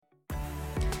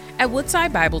At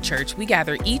Woodside Bible Church, we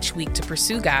gather each week to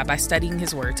pursue God by studying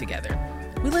His Word together.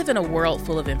 We live in a world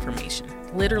full of information,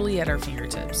 literally at our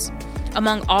fingertips.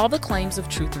 Among all the claims of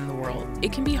truth in the world,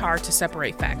 it can be hard to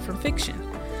separate fact from fiction.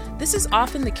 This is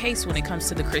often the case when it comes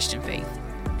to the Christian faith.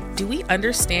 Do we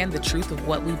understand the truth of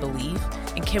what we believe,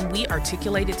 and can we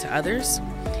articulate it to others?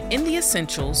 In the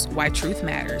Essentials, Why Truth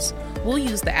Matters, we'll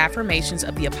use the affirmations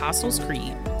of the Apostles'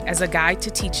 Creed as a guide to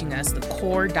teaching us the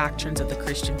core doctrines of the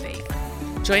Christian faith.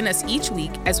 Join us each week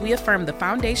as we affirm the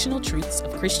foundational truths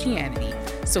of Christianity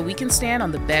so we can stand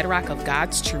on the bedrock of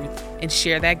God's truth and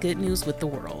share that good news with the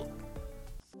world.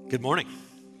 Good morning.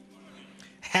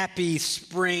 Happy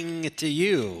spring to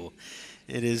you.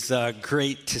 It is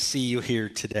great to see you here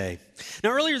today. Now,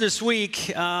 earlier this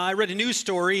week, I read a news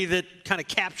story that kind of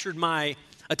captured my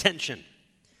attention.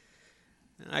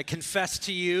 I confess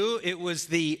to you, it was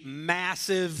the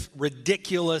massive,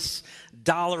 ridiculous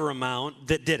dollar amount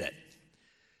that did it.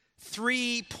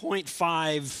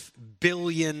 $3.5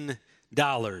 billion,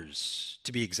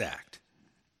 to be exact.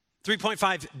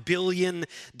 $3.5 billion.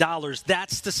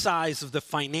 That's the size of the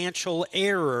financial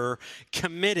error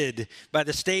committed by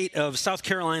the state of South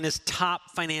Carolina's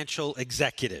top financial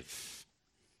executive.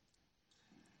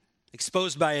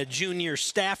 Exposed by a junior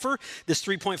staffer, this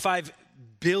 $3.5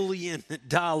 billion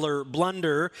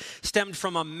blunder stemmed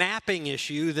from a mapping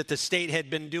issue that the state had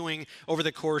been doing over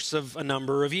the course of a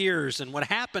number of years. And what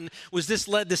happened was this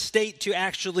led the state to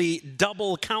actually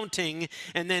double counting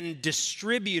and then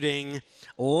distributing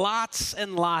lots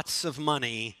and lots of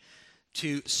money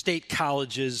to state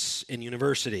colleges and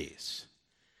universities.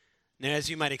 Now, as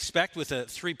you might expect, with a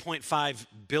 $3.5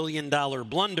 billion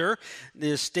blunder,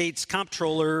 the state's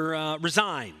comptroller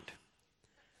resigned.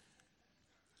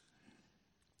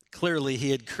 Clearly,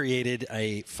 he had created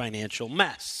a financial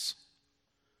mess.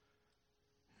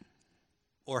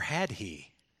 Or had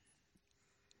he?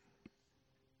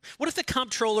 What if the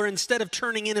comptroller, instead of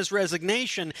turning in his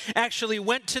resignation, actually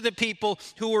went to the people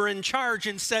who were in charge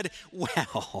and said,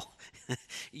 well,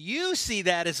 you see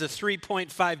that as a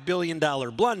 $3.5 billion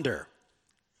blunder.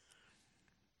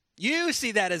 You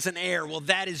see that as an error. Well,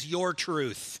 that is your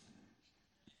truth.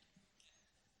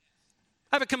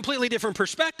 I have a completely different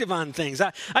perspective on things.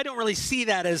 I don't really see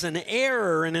that as an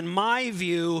error. And in my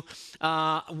view,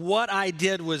 what I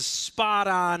did was spot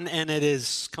on and it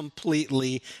is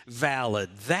completely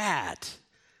valid. That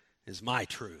is my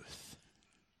truth.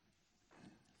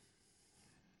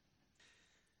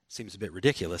 Seems a bit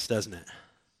ridiculous, doesn't it?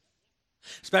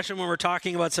 Especially when we're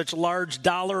talking about such large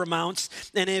dollar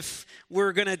amounts. And if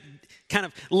we're going to kind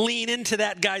of lean into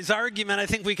that guy's argument, I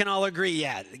think we can all agree,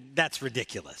 yeah, that's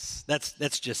ridiculous.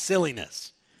 That's just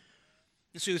silliness.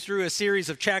 So through a series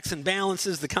of checks and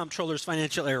balances, the comptroller's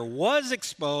financial error was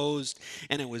exposed,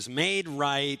 and it was made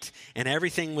right, and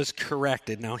everything was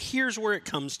corrected. Now, here's where it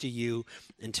comes to you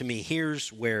and to me.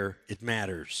 Here's where it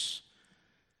matters.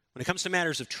 When it comes to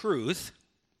matters of truth,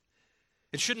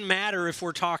 it shouldn't matter if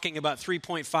we're talking about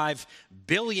 $3.5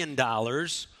 billion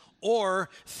or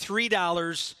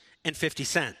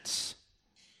 $3.50.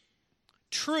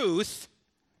 Truth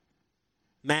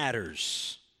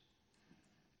matters.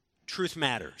 Truth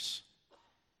matters.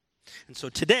 And so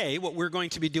today, what we're going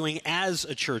to be doing as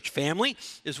a church family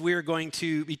is we're going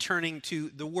to be turning to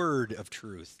the word of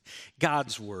truth,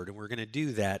 God's word, and we're going to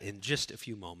do that in just a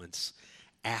few moments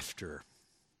after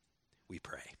we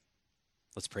pray.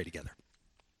 Let's pray together.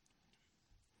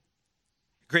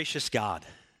 Gracious God,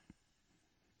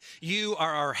 you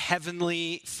are our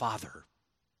heavenly Father.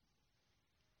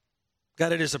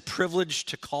 God, it is a privilege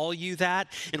to call you that,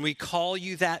 and we call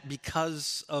you that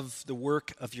because of the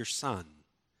work of your Son.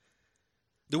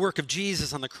 The work of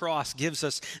Jesus on the cross gives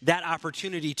us that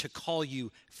opportunity to call you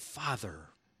Father,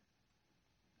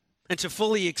 and to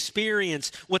fully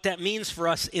experience what that means for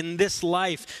us in this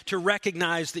life, to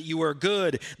recognize that you are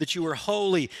good, that you are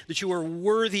holy, that you are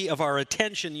worthy of our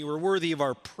attention, you are worthy of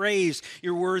our praise,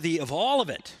 you're worthy of all of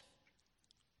it.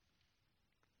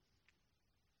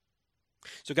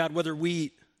 So God, whether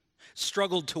we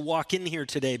struggled to walk in here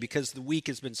today because the week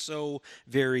has been so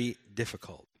very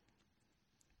difficult,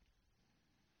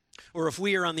 or if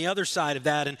we are on the other side of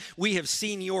that and we have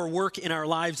seen your work in our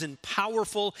lives in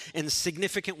powerful and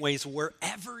significant ways,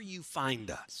 wherever you find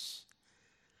us,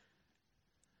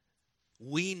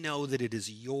 we know that it is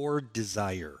your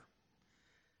desire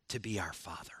to be our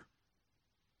Father,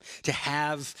 to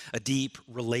have a deep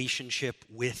relationship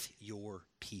with your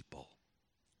people.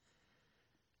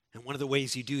 And one of the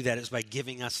ways you do that is by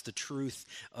giving us the truth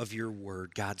of your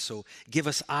word, God. So give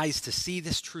us eyes to see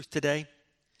this truth today.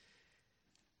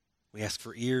 We ask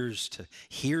for ears to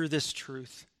hear this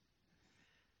truth.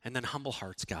 And then humble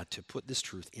hearts, God, to put this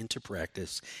truth into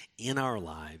practice in our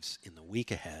lives in the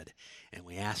week ahead. And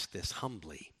we ask this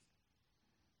humbly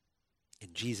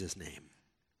in Jesus' name.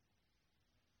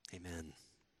 Amen.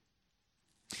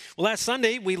 Well, last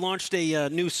Sunday, we launched a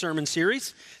new sermon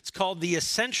series. It's called The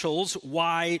Essentials,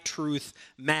 Why Truth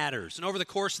Matters. And over the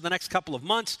course of the next couple of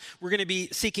months, we're going to be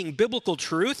seeking biblical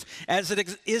truth as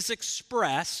it is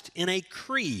expressed in a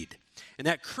creed. And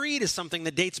that creed is something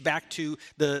that dates back to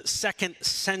the 2nd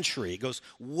century. It goes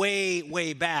way,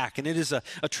 way back. And it is a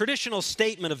traditional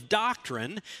statement of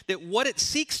doctrine that what it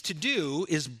seeks to do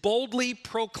is boldly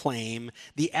proclaim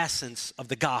the essence of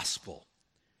the gospel.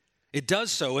 It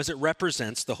does so as it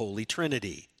represents the Holy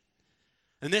Trinity.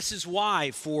 And this is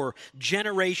why for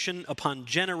generation upon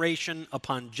generation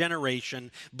upon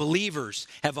generation, believers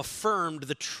have affirmed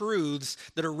the truths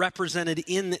that are represented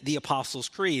in the Apostles'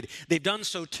 Creed. They've done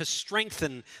so to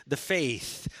strengthen the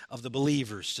faith of the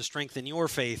believers, to strengthen your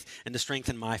faith and to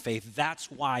strengthen my faith.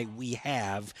 That's why we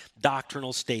have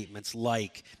doctrinal statements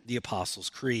like the Apostles'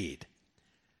 Creed.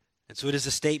 And so it is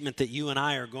a statement that you and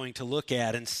I are going to look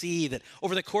at and see that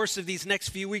over the course of these next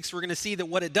few weeks, we're going to see that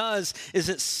what it does is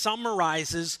it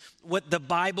summarizes what the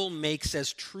Bible makes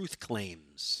as truth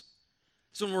claims.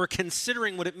 So when we're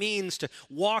considering what it means to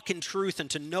walk in truth and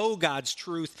to know God's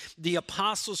truth, the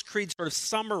Apostles' Creed sort of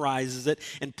summarizes it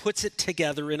and puts it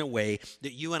together in a way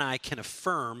that you and I can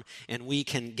affirm and we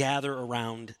can gather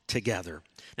around together.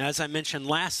 Now, as I mentioned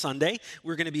last Sunday,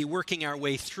 we're going to be working our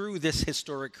way through this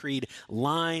historic creed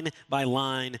line by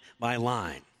line by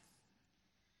line.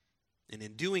 And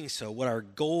in doing so, what our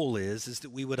goal is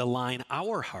that we would align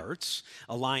our hearts,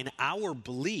 align our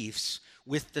beliefs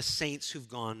with the saints who've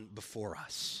gone before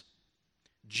us.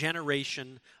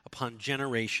 Generation upon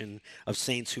generation of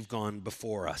saints who've gone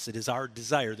before us. It is our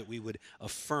desire that we would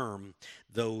affirm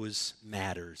those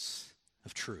matters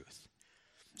of truth.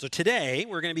 So today,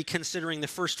 we're going to be considering the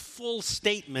first full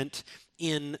statement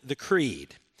in the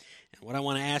creed. And what I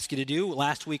want to ask you to do,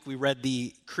 last week we read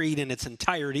the creed in its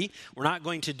entirety. We're not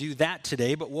going to do that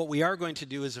today, but what we are going to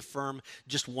do is affirm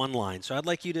just one line. So I'd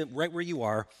like you to, right where you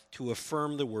are, to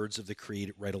affirm the words of the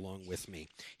creed right along with me.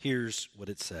 Here's what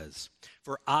it says.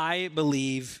 For I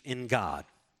believe in God,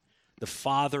 the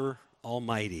Father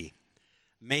Almighty,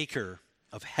 maker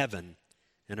of heaven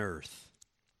and earth.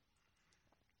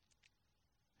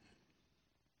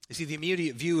 You see, the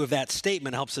immediate view of that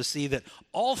statement helps us see that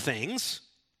all things,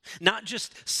 not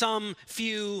just some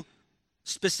few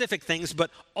specific things,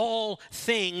 but all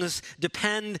things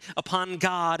depend upon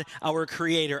God, our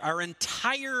Creator. Our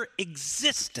entire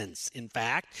existence, in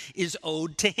fact, is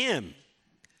owed to Him.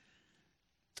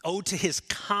 It's owed to His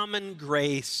common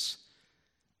grace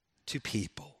to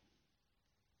people.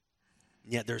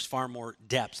 Yet there's far more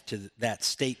depth to that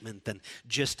statement than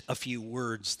just a few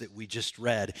words that we just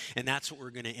read. And that's what we're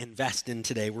going to invest in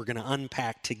today. We're going to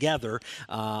unpack together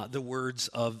the words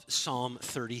of Psalm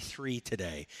 33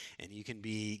 today. And you can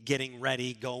be getting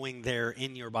ready, going there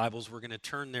in your Bibles. We're going to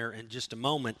turn there in just a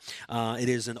moment. It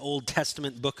is an Old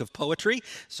Testament book of poetry,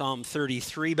 Psalm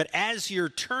 33. But as you're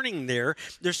turning there,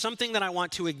 there's something that I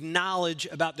want to acknowledge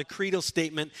about the creedal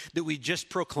statement that we just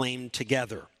proclaimed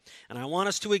together. And I want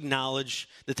us to acknowledge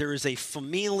that there is a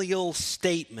familial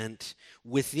statement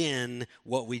within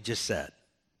what we just said.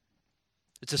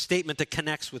 It's a statement that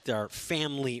connects with our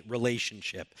family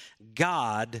relationship.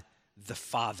 God the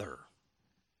Father.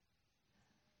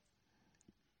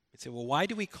 You say, well, why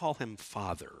do we call him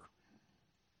Father?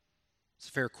 It's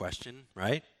a fair question,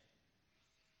 right?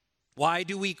 Why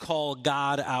do we call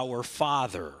God our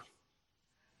Father?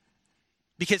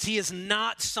 Because he is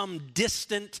not some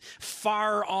distant,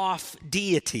 far-off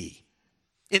deity.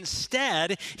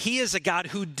 Instead, he is a God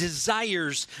who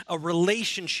desires a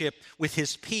relationship with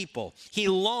his people. He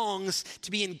longs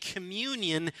to be in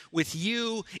communion with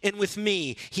you and with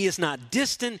me. He is not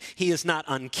distant. He is not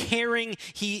uncaring.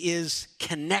 He is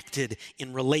connected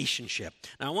in relationship.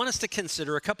 Now, I want us to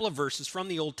consider a couple of verses from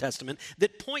the Old Testament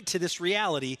that point to this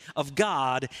reality of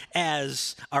God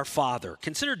as our Father.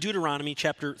 Consider Deuteronomy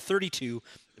chapter 32,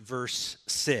 verse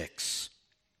 6.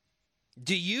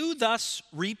 Do you thus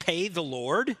repay the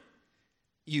Lord,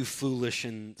 you foolish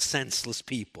and senseless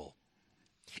people?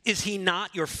 Is he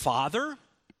not your Father?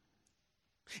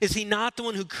 Is he not the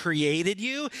one who created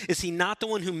you? Is he not the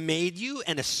one who made you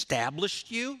and established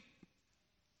you?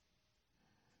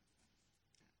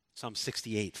 Psalm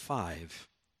 68, 5.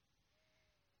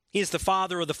 He is the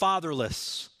father of the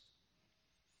fatherless.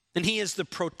 And he is the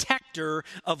protector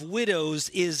of widows,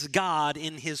 is God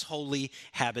in his holy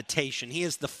habitation. He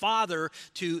is the father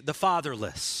to the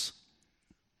fatherless.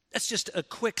 That's just a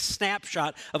quick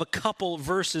snapshot of a couple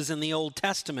verses in the Old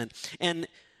Testament. And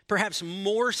perhaps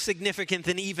more significant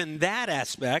than even that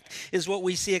aspect is what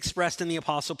we see expressed in the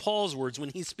Apostle Paul's words when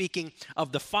he's speaking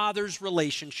of the Father's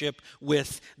relationship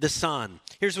with the Son.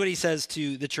 Here's what he says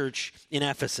to the church in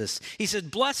Ephesus. He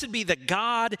said, "Blessed be the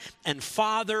God and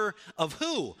Father of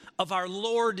who? Of our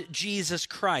Lord Jesus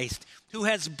Christ, who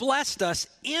has blessed us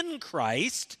in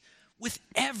Christ with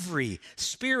every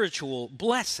spiritual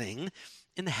blessing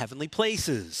in the heavenly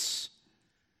places."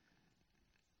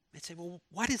 You'd say, well,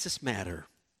 why does this matter?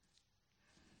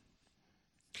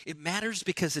 It matters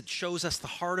because it shows us the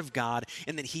heart of God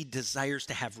and that he desires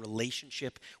to have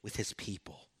relationship with his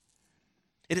people.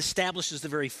 It establishes the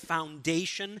very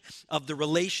foundation of the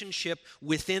relationship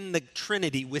within the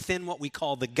Trinity, within what we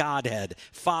call the Godhead,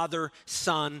 Father,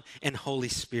 Son, and Holy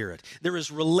Spirit. There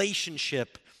is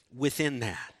relationship within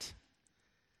that.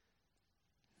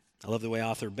 I love the way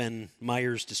author Ben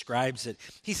Myers describes it.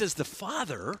 He says the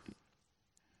Father,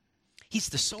 he's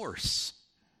the source.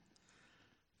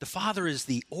 The Father is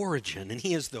the origin, and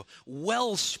he is the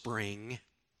wellspring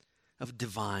of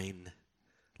divine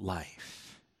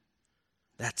life.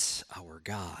 That's our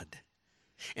God.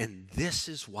 And this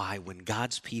is why when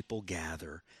God's people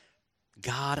gather,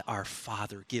 God our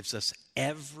Father gives us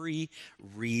every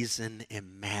reason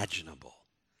imaginable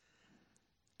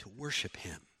to worship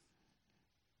him,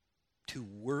 to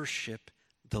worship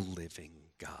the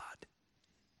living God.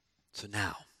 So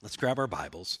now, let's grab our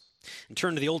Bibles and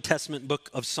turn to the Old Testament book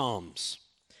of Psalms.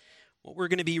 What we're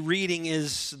going to be reading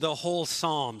is the whole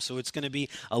psalm, so it's going to be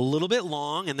a little bit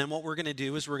long, and then what we're going to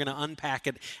do is we're going to unpack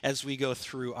it as we go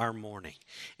through our morning.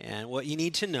 And what you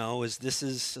need to know is this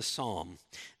is a psalm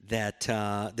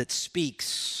that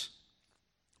speaks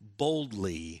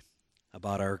boldly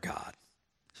about our God.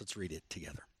 So let's read it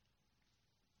together.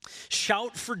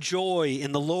 Shout for joy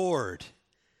in the Lord,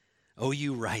 O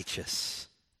you righteous.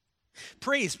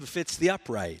 Praise befits the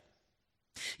upright.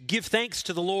 Give thanks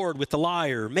to the Lord with the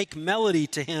lyre. Make melody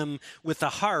to him with the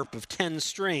harp of 10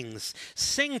 strings.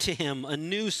 Sing to him a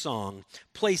new song.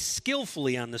 Play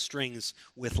skillfully on the strings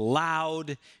with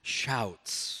loud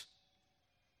shouts.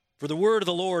 For the word of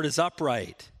the Lord is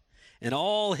upright, and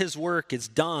all his work is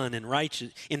done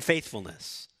in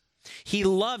faithfulness. He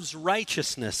loves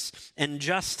righteousness and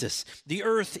justice. The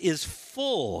earth is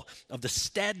full of the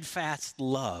steadfast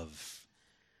love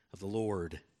of the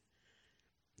Lord.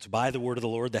 So by the word of the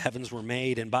Lord the heavens were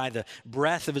made, and by the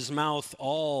breath of his mouth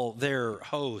all their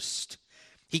host.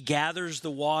 He gathers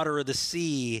the water of the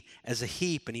sea as a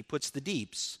heap, and he puts the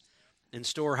deeps in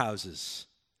storehouses.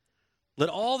 Let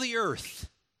all the earth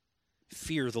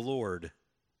fear the Lord.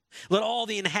 Let all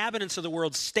the inhabitants of the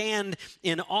world stand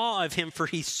in awe of him, for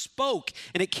he spoke,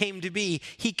 and it came to be.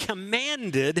 He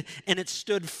commanded, and it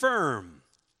stood firm.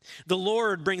 The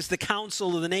Lord brings the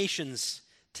counsel of the nations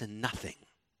to nothing.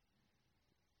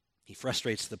 He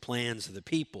frustrates the plans of the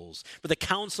peoples, but the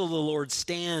counsel of the Lord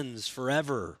stands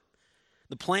forever.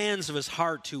 The plans of his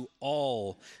heart to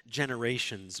all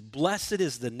generations. Blessed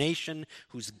is the nation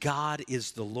whose God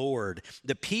is the Lord,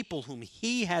 the people whom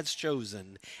he has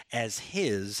chosen as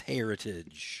his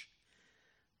heritage.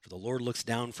 For the Lord looks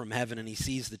down from heaven and he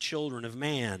sees the children of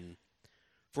man.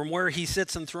 From where he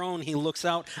sits enthroned, he looks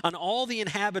out on all the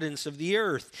inhabitants of the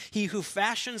earth, he who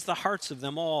fashions the hearts of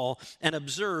them all and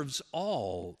observes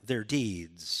all their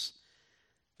deeds.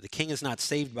 The king is not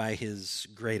saved by his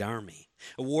great army.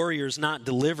 A warrior is not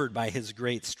delivered by his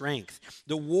great strength.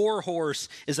 The war horse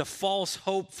is a false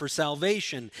hope for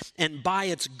salvation, and by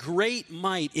its great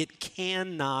might it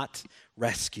cannot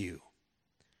rescue.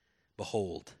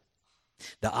 Behold,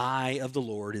 the eye of the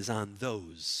Lord is on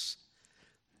those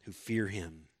who fear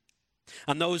him,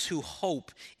 on those who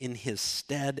hope in his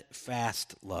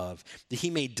steadfast love, that he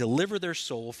may deliver their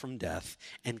soul from death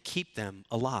and keep them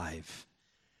alive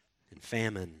in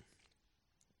famine.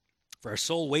 For our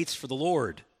soul waits for the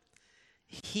Lord.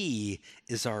 He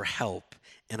is our help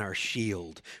and our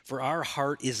shield. For our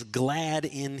heart is glad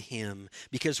in him,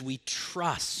 because we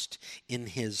trust in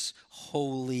his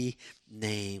holy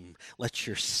name. Let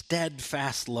your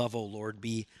steadfast love, O Lord,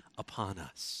 be upon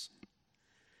us,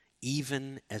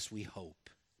 even as we hope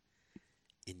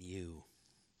in you.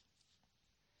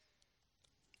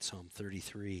 Psalm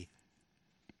 33.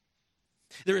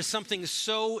 There is something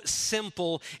so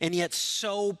simple and yet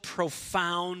so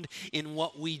profound in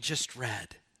what we just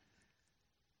read.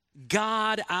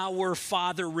 God, our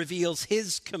Father, reveals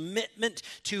his commitment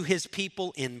to his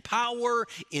people in power,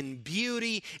 in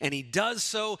beauty, and he does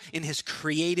so in his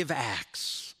creative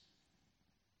acts.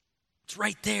 It's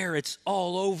right there. It's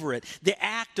all over it. The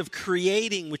act of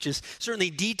creating, which is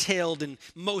certainly detailed in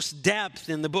most depth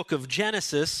in the book of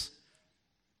Genesis,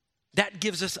 That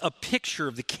gives us a picture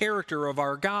of the character of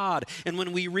our God. And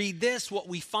when we read this, what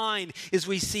we find is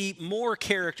we see more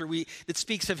character. It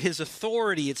speaks of his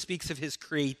authority. It speaks of his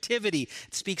creativity.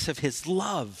 It speaks of his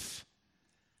love.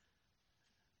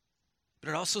 But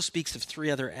it also speaks of three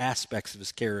other aspects of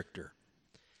his character,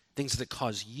 things that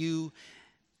cause you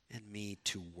and me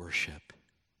to worship.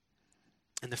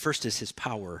 And the first is his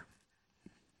power.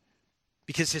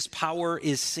 Because his power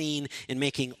is seen in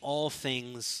making all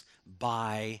things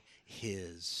by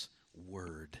his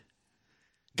word.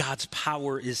 God's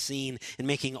power is seen in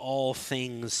making all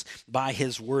things by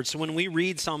his word. So when we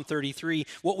read Psalm 33,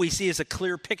 what we see is a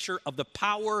clear picture of the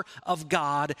power of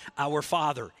God, our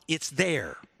Father. It's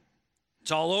there.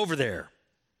 It's all over there.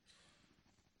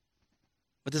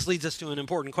 But this leads us to an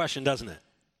important question, doesn't it?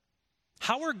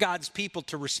 How are God's people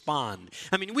to respond?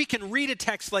 I mean, we can read a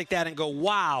text like that and go,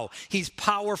 wow, he's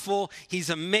powerful, he's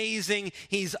amazing,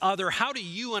 he's other. How do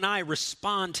you and I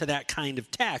respond to that kind of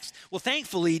text? Well,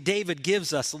 thankfully, David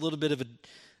gives us a little bit of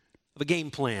a game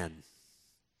plan.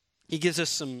 He gives us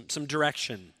some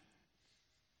direction.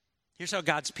 Here's how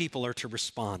God's people are to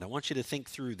respond. I want you to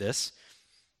think through this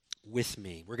with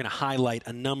me. We're going to highlight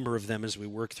a number of them as we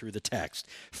work through the text.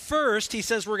 First, he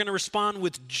says we're going to respond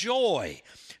with joy.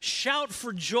 Shout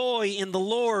for joy in the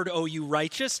Lord, O you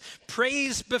righteous.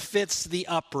 Praise befits the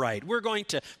upright. We're going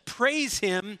to praise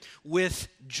him with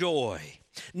joy.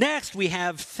 Next, we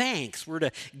have thanks. We're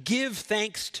to give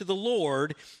thanks to the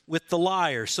Lord with the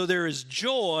lyre. So there is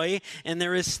joy and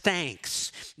there is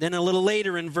thanks. Then a little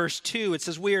later in verse 2, it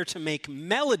says we are to make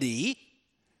melody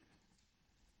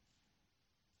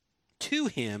to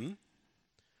him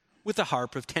with a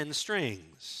harp of 10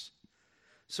 strings.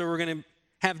 So we're going to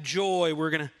have joy.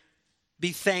 We're going to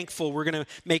be thankful. We're going to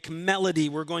make melody.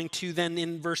 We're going to then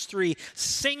in verse 3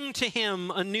 sing to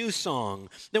him a new song.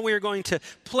 Then we are going to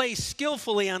play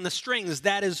skillfully on the strings.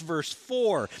 That is verse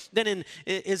 4. Then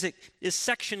this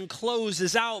section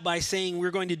closes out by saying we're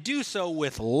going to do so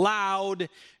with loud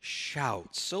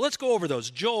shouts. So let's go over those.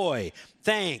 Joy,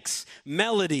 thanks,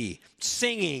 melody,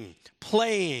 singing,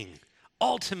 playing,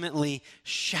 ultimately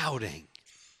shouting.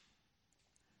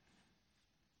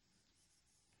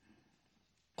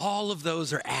 All of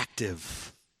those are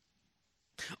active.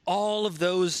 All of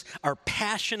those are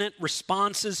passionate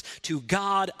responses to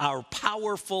God, our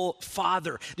powerful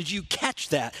Father. Did you catch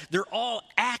that? They're all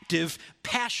active,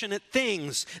 passionate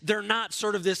things. They're not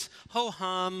sort of this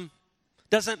ho-hum,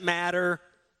 doesn't matter.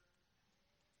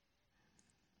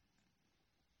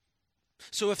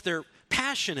 So if they're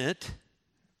passionate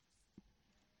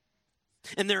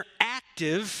and they're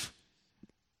active,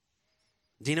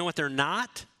 do you know what they're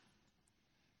not?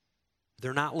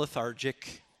 They're not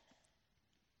lethargic,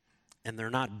 and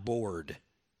they're not bored.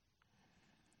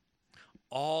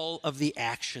 All of the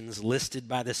actions listed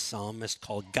by the psalmist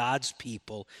call God's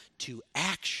people to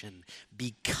action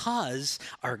because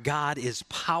our God is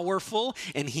powerful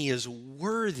and he is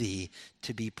worthy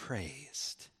to be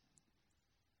praised.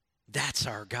 That's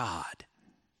our God.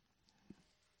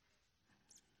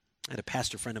 I had a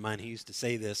pastor friend of mine who used to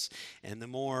say this, and the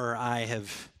more I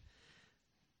have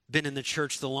been in the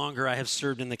church, the longer I have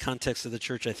served in the context of the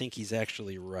church, I think he's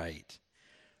actually right.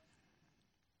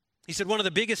 He said one of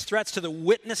the biggest threats to the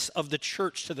witness of the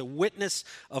church, to the witness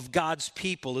of God's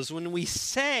people, is when we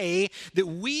say that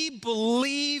we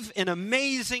believe in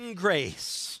amazing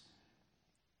grace.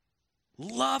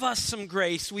 Love us some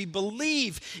grace. We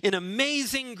believe in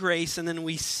amazing grace, and then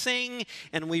we sing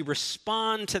and we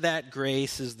respond to that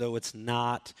grace as though it's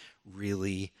not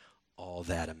really all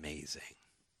that amazing.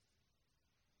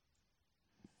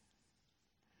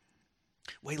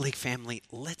 White Lake family,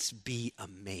 let's be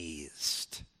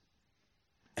amazed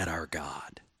at our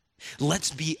God.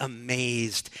 Let's be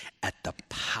amazed at the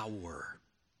power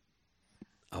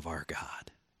of our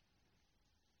God.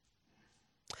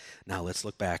 Now let's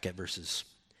look back at verses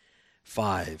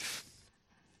 5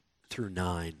 through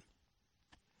 9.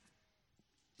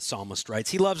 The psalmist writes,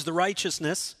 he loves the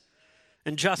righteousness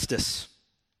and justice.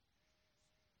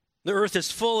 The earth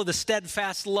is full of the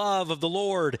steadfast love of the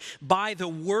Lord. By the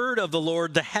word of the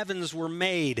Lord, the heavens were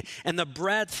made, and the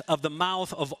breadth of the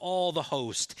mouth of all the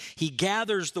host. He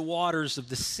gathers the waters of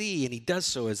the sea, and he does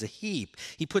so as a heap.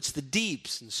 He puts the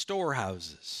deeps in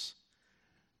storehouses.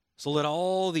 So let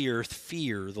all the earth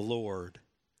fear the Lord.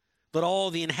 Let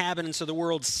all the inhabitants of the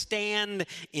world stand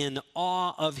in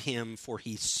awe of him, for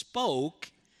he spoke,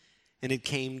 and it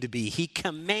came to be. He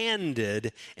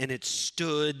commanded, and it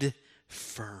stood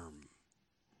firm.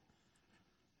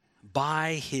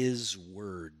 By his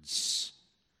words,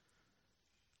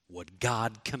 what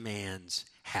God commands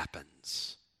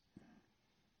happens.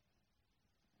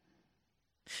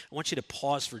 I want you to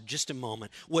pause for just a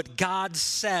moment. What God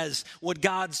says, what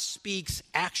God speaks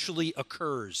actually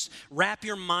occurs. Wrap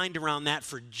your mind around that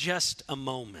for just a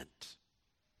moment.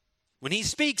 When he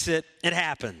speaks it, it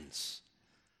happens.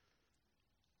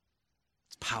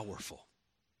 It's powerful.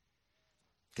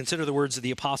 Consider the words of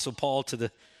the Apostle Paul to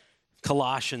the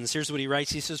Colossians. Here's what he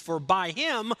writes. He says, "For by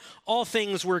him all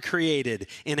things were created,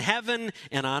 in heaven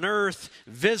and on earth,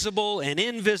 visible and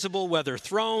invisible, whether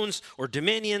thrones or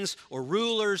dominions or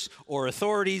rulers or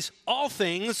authorities. All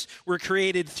things were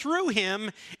created through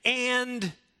him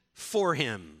and for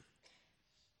him."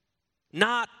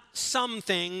 Not some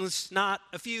things, not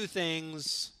a few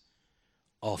things,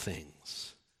 all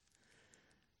things.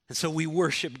 And so we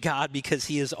worship God because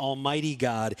he is Almighty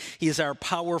God. He is our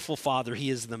powerful Father. He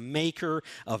is the maker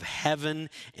of heaven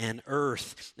and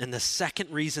earth. And the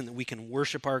second reason that we can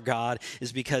worship our God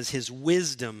is because his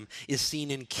wisdom is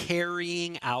seen in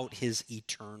carrying out his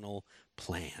eternal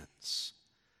plans.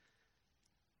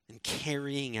 In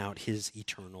carrying out his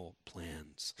eternal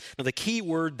plans. Now the key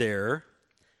word there,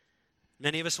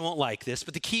 many of us won't like this,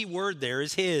 but the key word there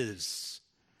is his.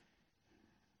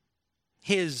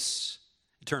 His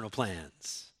eternal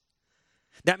plans.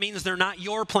 That means they're not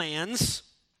your plans.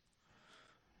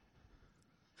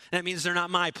 That means they're not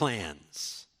my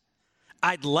plans.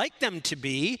 I'd like them to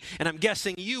be, and I'm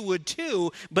guessing you would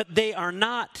too, but they are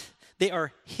not. They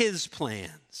are his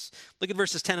plans. Look at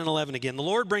verses 10 and 11 again. "The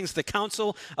Lord brings the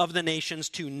counsel of the nations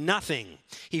to nothing.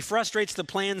 He frustrates the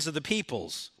plans of the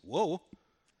peoples." Whoa.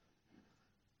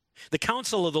 "The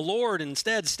counsel of the Lord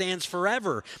instead stands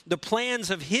forever, the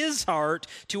plans of his heart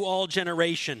to all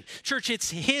generation." Church, it's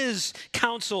his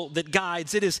counsel that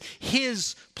guides. It is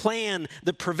his plan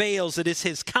that prevails. It is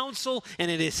his counsel and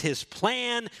it is his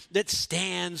plan that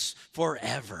stands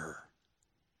forever.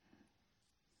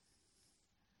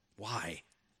 Why?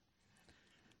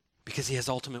 Because he has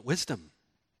ultimate wisdom.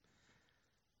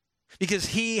 Because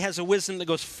he has a wisdom that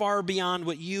goes far beyond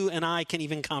what you and I can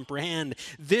even comprehend.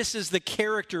 This is the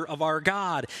character of our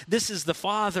God. This is the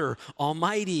Father,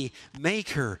 Almighty,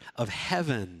 maker of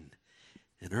heaven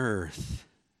and earth.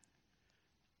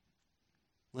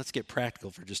 Let's get practical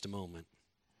for just a moment.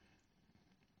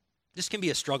 This can be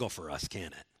a struggle for us,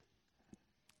 can't it?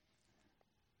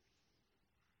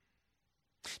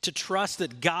 To trust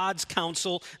that God's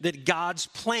counsel, that God's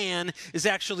plan is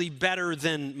actually better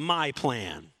than my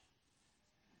plan.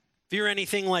 If you're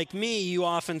anything like me, you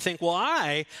often think, well,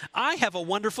 I have a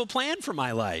wonderful plan for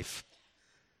my life.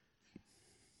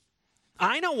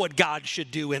 I know what God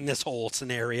should do in this whole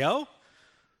scenario.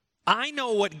 I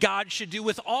know what God should do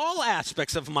with all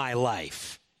aspects of my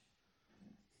life.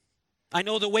 I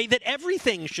know the way that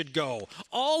everything should go,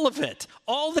 all of it,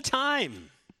 all the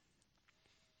time.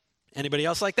 Anybody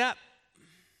else like that?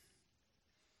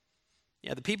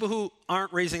 Yeah, the people who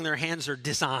aren't raising their hands are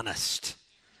dishonest.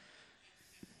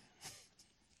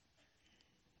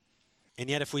 And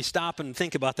yet if we stop and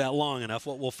think about that long enough,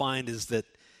 what we'll find is that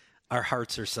our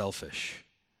hearts are selfish.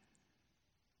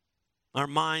 Our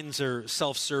minds are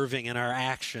self-serving and our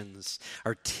actions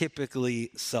are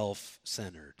typically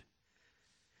self-centered.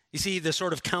 You see, the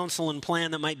sort of counsel and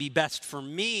plan that might be best for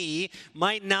me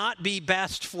might not be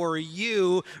best for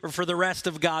you or for the rest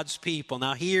of God's people.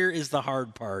 Now, here is the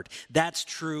hard part. That's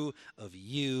true of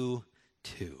you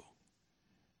too.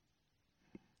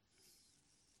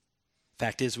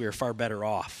 Fact is, we are far better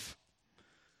off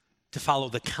to follow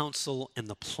the counsel and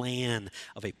the plan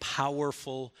of a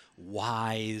powerful,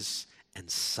 wise, and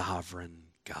sovereign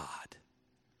God.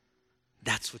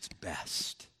 That's what's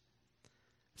best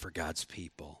for God's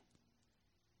people.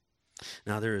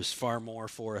 Now, there is far more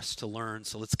for us to learn,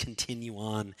 so let's continue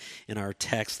on in our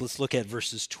text. Let's look at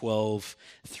verses 12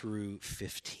 through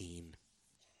 15.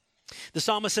 The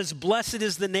psalmist says, "Blessed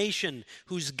is the nation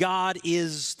whose God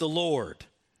is the Lord,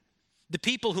 the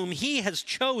people whom he has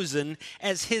chosen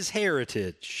as his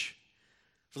heritage.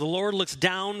 For the Lord looks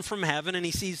down from heaven and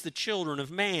he sees the children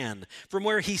of man. From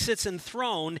where he sits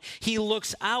enthroned, he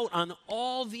looks out on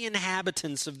all the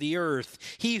inhabitants of the earth.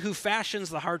 He who fashions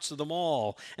the hearts of them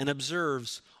all and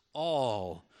observes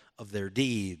all of their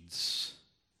deeds.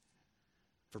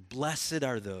 For blessed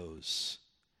are those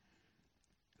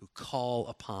who call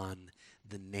upon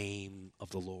the name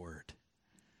of the Lord.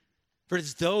 For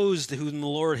it's those whom the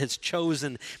Lord has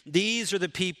chosen. These are the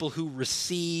people who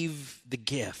receive the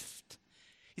gift."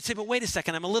 You say, but wait a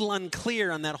second, I'm a little unclear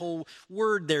on that whole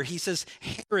word there. He says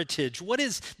heritage. What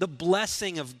is the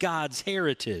blessing of God's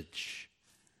heritage?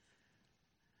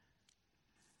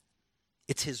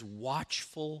 It's his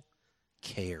watchful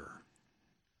care.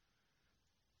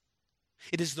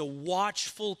 It is the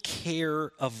watchful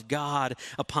care of God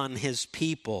upon his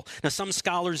people. Now, some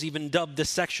scholars even dub this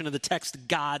section of the text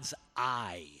God's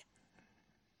eye.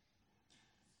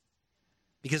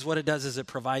 Because what it does is it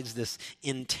provides this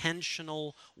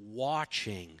intentional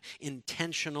watching,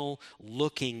 intentional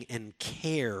looking and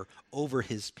care over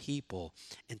his people.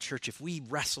 And church, if we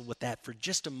wrestle with that for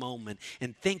just a moment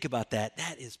and think about that,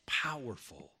 that is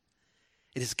powerful.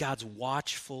 It is God's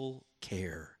watchful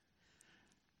care.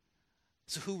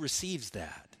 So who receives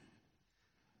that?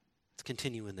 Let's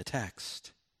continue in the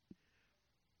text.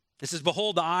 It says,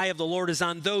 behold, the eye of the Lord is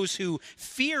on those who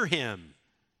fear him.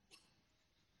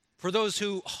 For those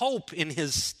who hope in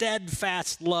his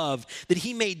steadfast love, that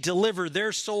he may deliver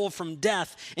their soul from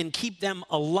death and keep them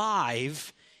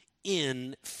alive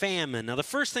in famine. Now, the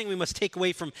first thing we must take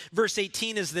away from verse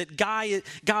 18 is that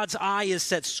God's eye is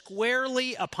set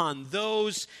squarely upon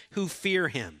those who fear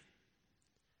him.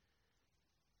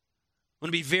 I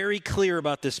want to be very clear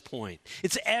about this point.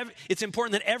 It's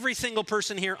important that every single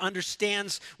person here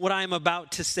understands what I'm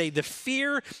about to say. The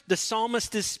fear the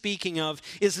psalmist is speaking of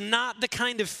is not the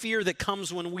kind of fear that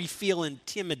comes when we feel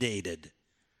intimidated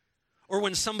or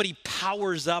when somebody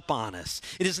powers up on us.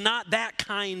 It is not that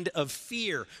kind of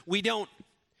fear. We don't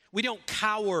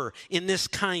cower in this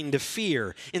kind of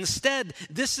fear. Instead,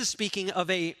 this is speaking of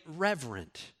a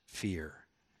reverent fear.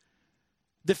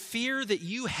 The fear that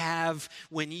you have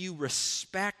when you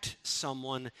respect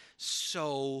someone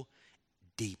so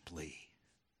deeply.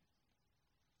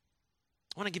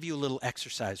 I want to give you a little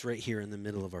exercise right here in the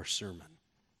middle of our sermon.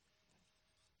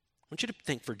 I want you to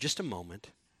think for just a moment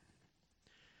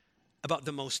about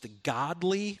the most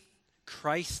godly,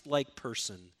 Christ-like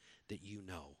person that you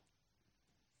know.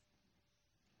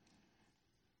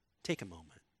 Take a moment.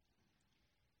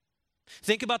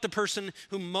 Think about the person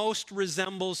who most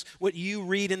resembles what you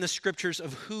read in the scriptures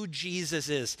of who Jesus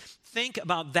is. Think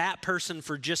about that person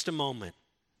for just a moment.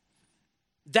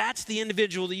 That's the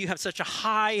individual that you have such a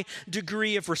high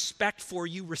degree of respect for.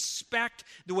 You respect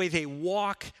the way they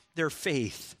walk their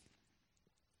faith.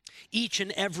 Each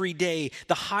and every day,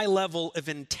 the high level of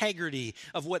integrity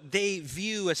of what they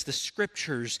view as the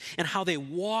scriptures and how they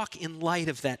walk in light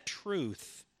of that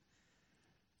truth.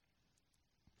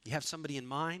 You have somebody in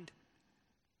mind?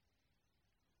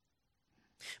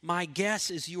 My guess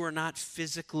is you are not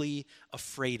physically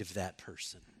afraid of that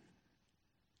person.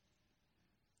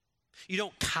 You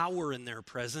don't cower in their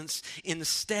presence.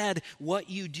 Instead,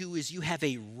 what you do is you have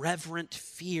a reverent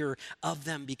fear of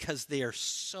them because they are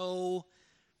so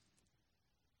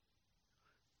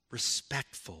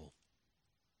respectful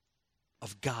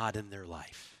of God in their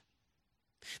life.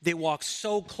 They walk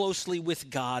so closely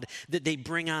with God that they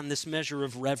bring on this measure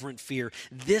of reverent fear.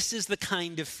 This is the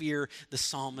kind of fear the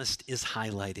psalmist is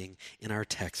highlighting in our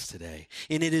text today.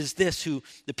 And it is this who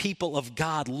the people of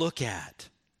God look at.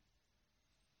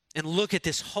 And look at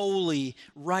this holy,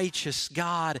 righteous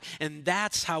God. And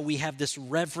that's how we have this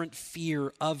reverent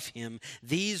fear of him.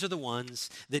 These are the ones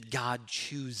that God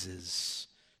chooses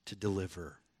to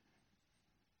deliver.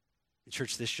 And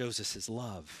church, this shows us his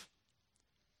love.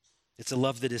 It's a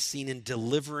love that is seen in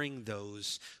delivering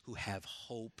those who have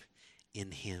hope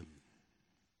in him.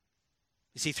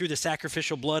 You see, through the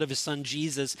sacrificial blood of his son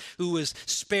Jesus, who was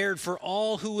spared for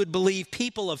all who would believe,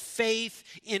 people of faith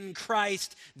in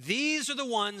Christ, these are the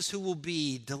ones who will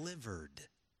be delivered.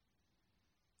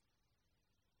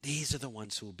 These are the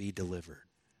ones who will be delivered.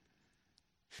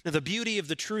 Now, the beauty of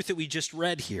the truth that we just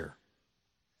read here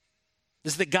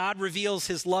is that God reveals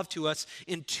his love to us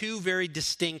in two very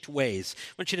distinct ways.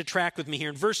 I want you to track with me here.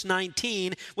 In verse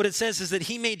 19, what it says is that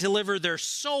he may deliver their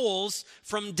souls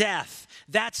from death.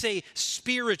 That's a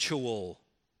spiritual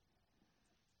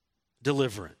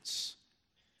deliverance.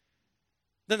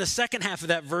 Then the second half of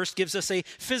that verse gives us a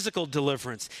physical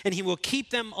deliverance, and he will keep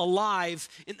them alive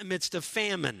in the midst of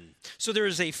famine. So there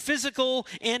is a physical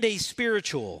and a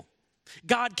spiritual.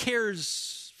 God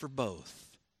cares for both.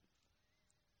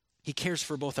 He cares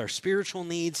for both our spiritual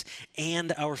needs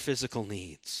and our physical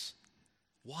needs.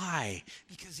 Why?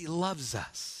 Because he loves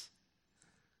us.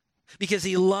 Because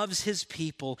he loves his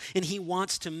people, and he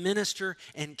wants to minister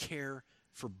and care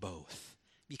for both.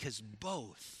 Because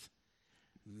both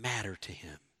matter to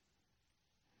him.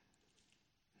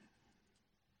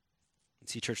 And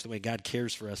see, church, the way God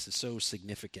cares for us is so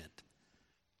significant.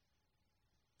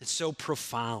 It's so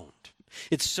profound.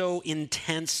 It's so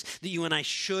intense that you and I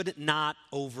should not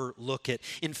overlook it.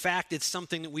 In fact, it's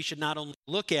something that we should not only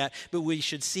look at, but we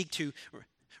should seek to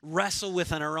wrestle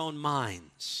with in our own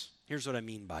minds. Here's what I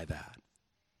mean by that.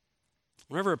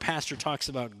 Whenever a pastor talks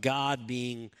about God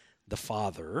being the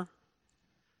Father,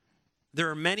 There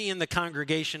are many in the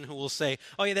congregation who will say,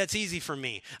 oh yeah, that's easy for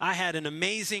me. I had an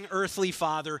amazing earthly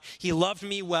father. He loved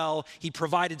me well. He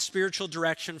provided spiritual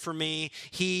direction for me.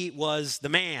 He was the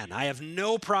man. I have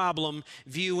no problem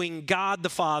viewing God the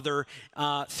Father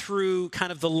through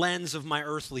kind of the lens of my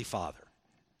earthly father.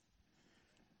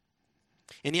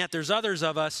 And yet there's others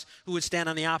of us who would stand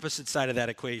on the opposite side of that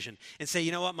equation and say,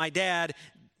 you know what, my dad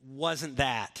wasn't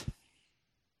that.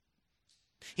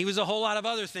 He was a whole lot of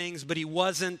other things, but he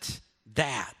wasn't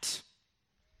that.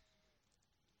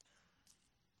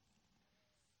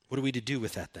 What are we to do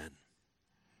with that then?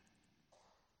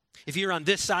 If you're on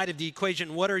this side of the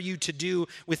equation, what are you to do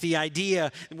with the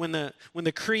idea when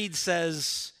the creed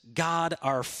says, God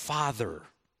our Father?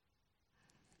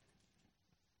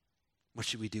 What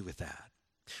should we do with that?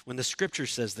 When the scripture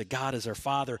says that God is our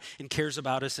Father and cares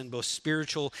about us in both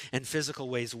spiritual and physical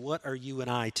ways, what are you and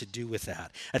I to do with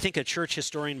that? I think a church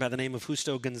historian by the name of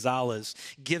Justo Gonzalez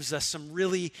gives us some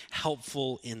really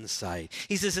helpful insight.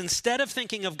 He says, instead of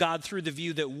thinking of God through the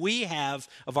view that we have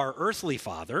of our earthly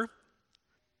father,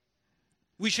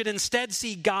 we should instead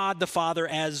see God the Father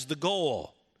as the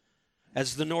goal,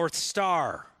 as the North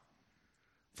Star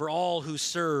for all who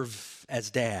serve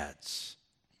as dads.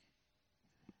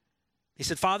 He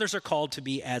said, fathers are called to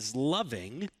be as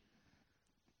loving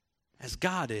as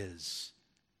God is.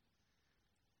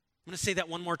 I'm going to say that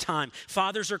one more time.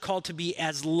 Fathers are called to be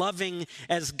as loving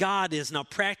as God is. Now,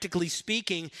 practically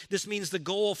speaking, this means the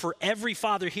goal for every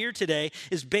father here today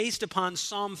is based upon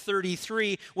Psalm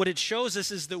 33. What it shows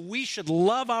us is that we should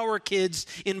love our kids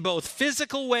in both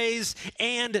physical ways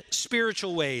and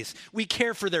spiritual ways. We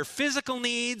care for their physical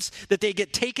needs, that they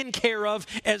get taken care of,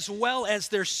 as well as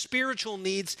their spiritual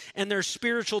needs and their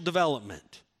spiritual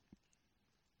development.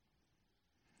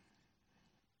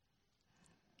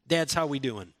 Dads, how we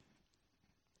doing?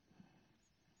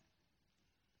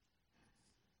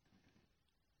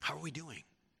 How are we doing?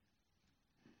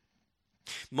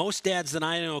 Most dads that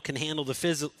I know can handle the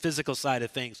physical side of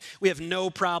things. We have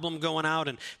no problem going out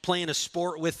and playing a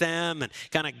sport with them and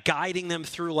kind of guiding them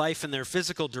through life in their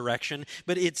physical direction.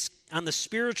 But it's on the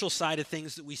spiritual side of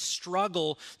things that we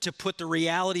struggle to put the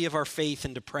reality of our faith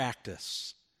into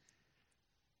practice.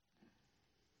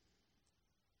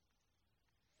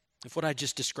 If what I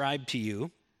just described to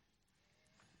you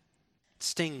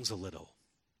stings a little,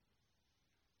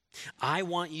 I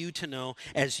want you to know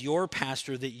as your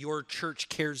pastor that your church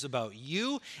cares about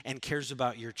you and cares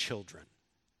about your children.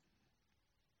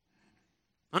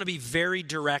 I want to be very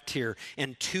direct here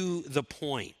and to the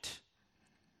point.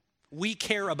 We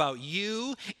care about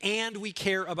you and we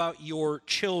care about your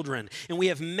children. And we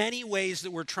have many ways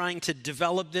that we're trying to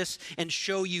develop this and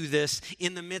show you this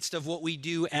in the midst of what we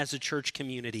do as a church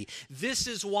community. This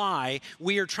is why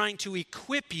we are trying to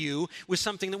equip you with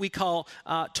something that we call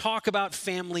Talk About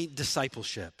Family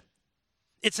Discipleship.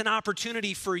 It's an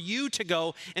opportunity for you to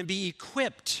go and be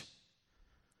equipped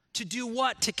to do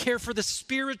what? To care for the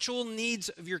spiritual needs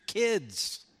of your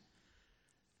kids.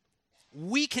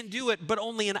 We can do it, but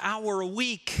only an hour a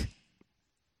week.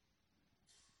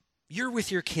 You're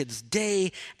with your kids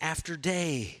day after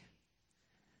day.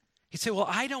 You say, well,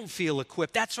 I don't feel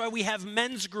equipped. That's why we have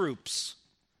men's groups.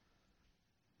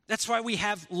 That's why we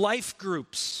have life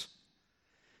groups.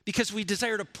 Because we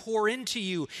desire to pour into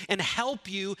you and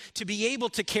help you to be able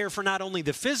to care for not only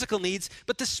the physical needs,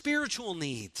 but the spiritual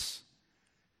needs.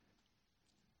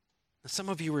 Some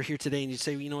of you are here today and you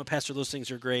say, well, you know what, Pastor, those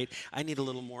things are great. I need a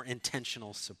little more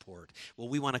intentional support. Well,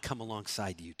 we want to come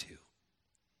alongside you too.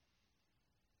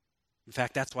 In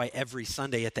fact, that's why every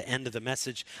Sunday at the end of the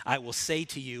message, I will say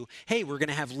to you, hey, we're going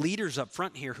to have leaders up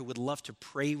front here who would love to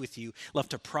pray with you, love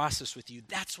to process with you.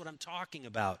 That's what I'm talking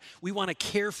about. We want to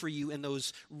care for you in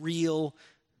those real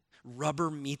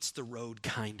rubber meets the road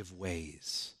kind of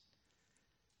ways.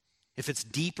 If it's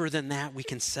deeper than that, we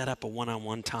can set up a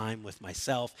one-on-one time with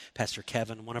myself, Pastor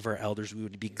Kevin, one of our elders. We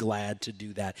would be glad to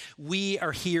do that. We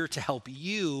are here to help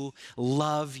you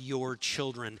love your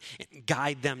children and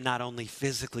guide them not only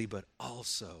physically, but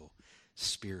also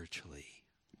spiritually.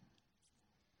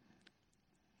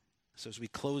 So as we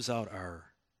close out our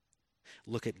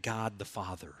look at God the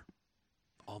Father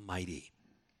Almighty,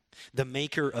 the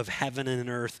maker of heaven and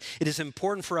earth, it is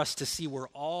important for us to see where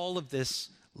all of this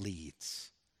leads.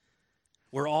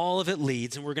 Where all of it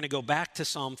leads, and we're going to go back to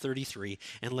Psalm 33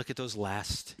 and look at those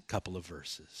last couple of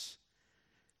verses.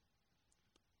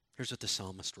 Here's what the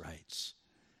psalmist writes.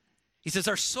 He says,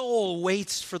 our soul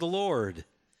waits for the Lord.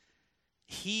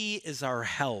 He is our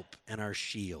help and our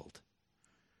shield.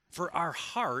 For our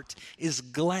heart is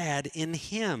glad in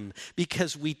him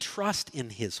because we trust in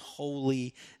his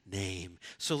holy name.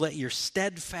 So let your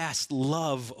steadfast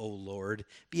love, O Lord,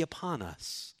 be upon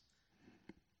us,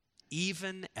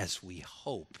 even as we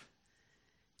hope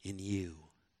in you.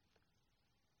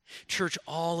 Church,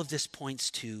 all of this points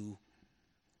to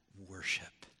worship.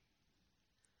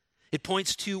 It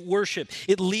points to worship.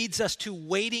 It leads us to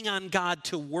waiting on God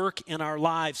to work in our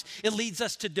lives. It leads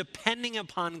us to depending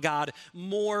upon God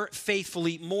more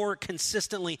faithfully, more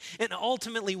consistently. And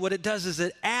ultimately what it does is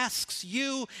it asks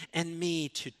you and me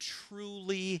to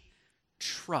truly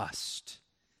trust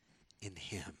in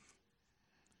him.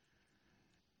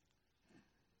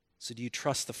 So do you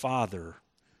trust the Father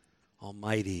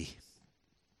Almighty,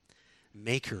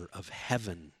 maker of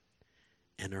heaven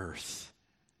and earth?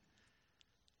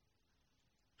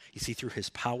 You see, through his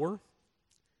power,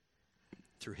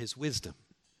 through his wisdom,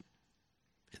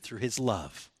 and through his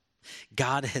love,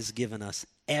 God has given us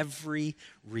every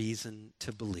reason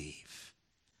to believe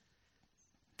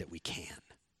that we can.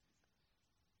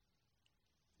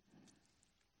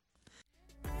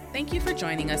 Thank you for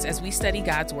joining us as we study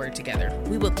God's Word together.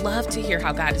 We would love to hear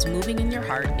how God is moving in your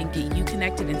heart and get you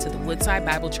connected into the Woodside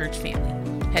Bible Church family.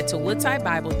 Head to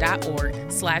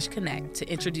woodsidebible.org/connect to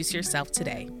introduce yourself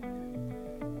today.